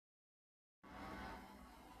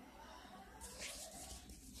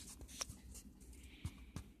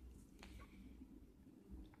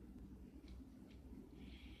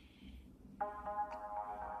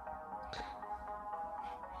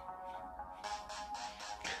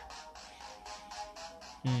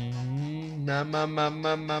Mama,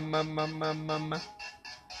 mama, mama, mama, mama.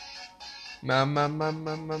 Mama,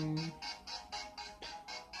 mama, mama.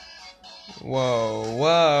 Whoa,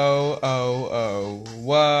 whoa, oh, oh,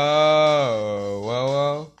 whoa, whoa,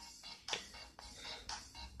 whoa.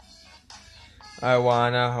 I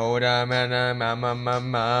wanna hold him and a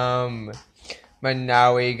mum. But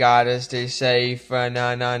now we gotta stay safe,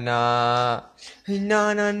 na na na.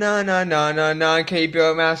 Na na na na na na na, keep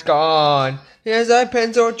your mask on. Here's a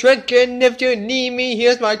pencil trick, and if you need me,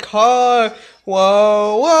 here's my card.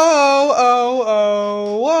 Whoa, whoa, oh,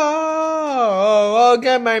 oh, whoa. I'll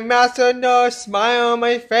get my mask and a smile on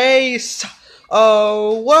my face.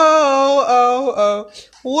 Oh, whoa, oh, oh,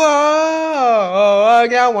 whoa. I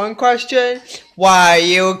got one question. Why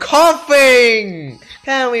you coughing?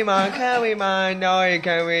 Can we mind, no you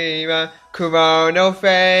can we mind. Corona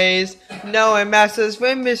face, no one messes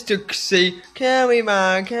with Mr. C. Can we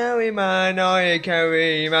mind, no you can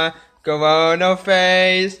we mind. Corona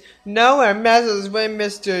face, no one messes with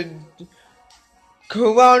Mr.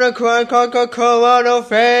 Corona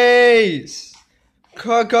face.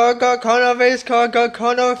 Corona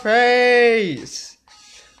face.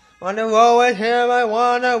 Wanna roll with him, I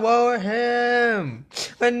wanna roll with him.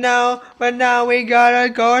 But now we gotta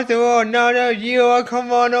go through another year of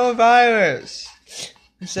coronavirus.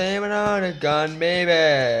 Same another gun,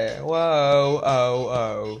 baby. Whoa, oh,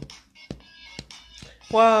 oh.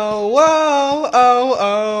 Whoa, whoa, oh,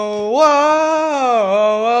 oh,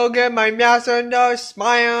 whoa. I'll get my mask and a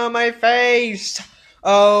smile on my face.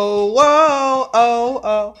 Oh, whoa, oh,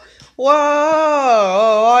 oh.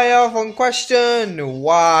 Whoa, I have one question.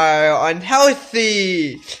 Why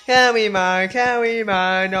unhealthy? Can we mind,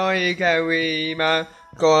 no you can we mind.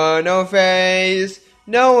 Corona face.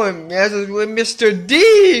 No one messes with Mr.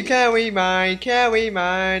 D. Can we mind,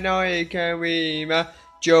 no you can we mind.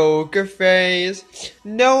 Joker face.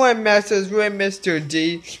 No one messes with Mr.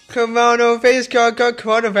 D. Corona face,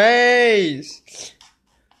 corona face.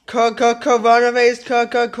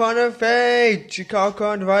 Coronavirus.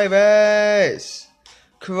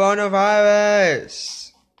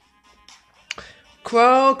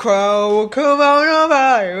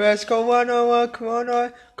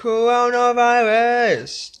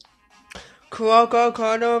 Coronavirus.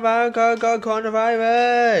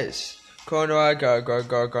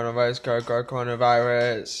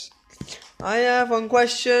 Coronavirus. I have one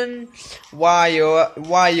question. Why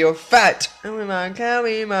you're fat? Can we mind,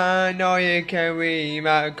 no you can we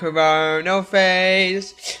mind. Corona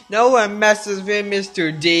face. No one messes with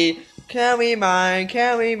Mr. D. Can we mind,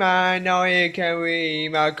 no you can we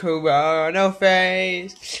mind. Corona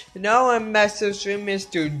face. No one messes with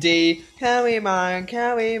Mr. D. Can we mind,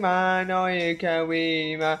 no you can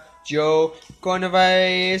we mind. Joe,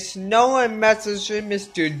 coronavirus, no one messes with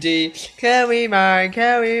Mr. D. Can we mind,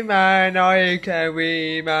 no you can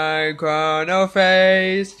we mind.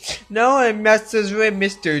 Coronavirus, no one messes with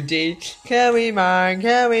Mr. D. Can we mind,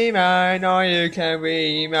 no you can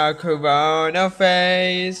we mind.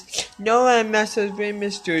 Coronavirus, no one messes with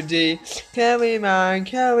Mr. D. Can we mind,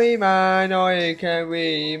 no you can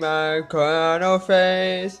we mind.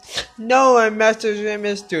 Coronavirus, no one messes with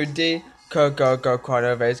Mr. D.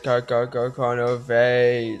 Coronavirus.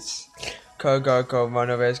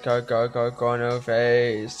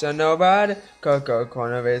 Coronavirus. So nobody.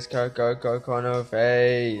 Coronavirus.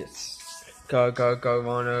 Coronavirus.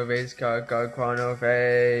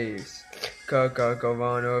 Coronavirus.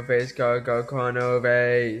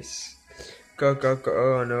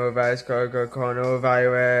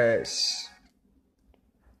 Coronavirus.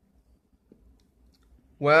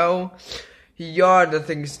 Well, here are the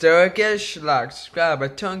things Turkish, like, subscribe, my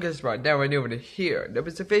tongue is right now and over to here. That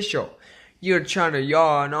was official. Your channel,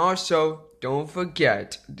 y'all, and also don't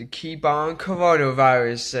forget to keep on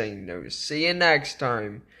coronavirus saying. See you next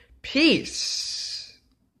time. Peace.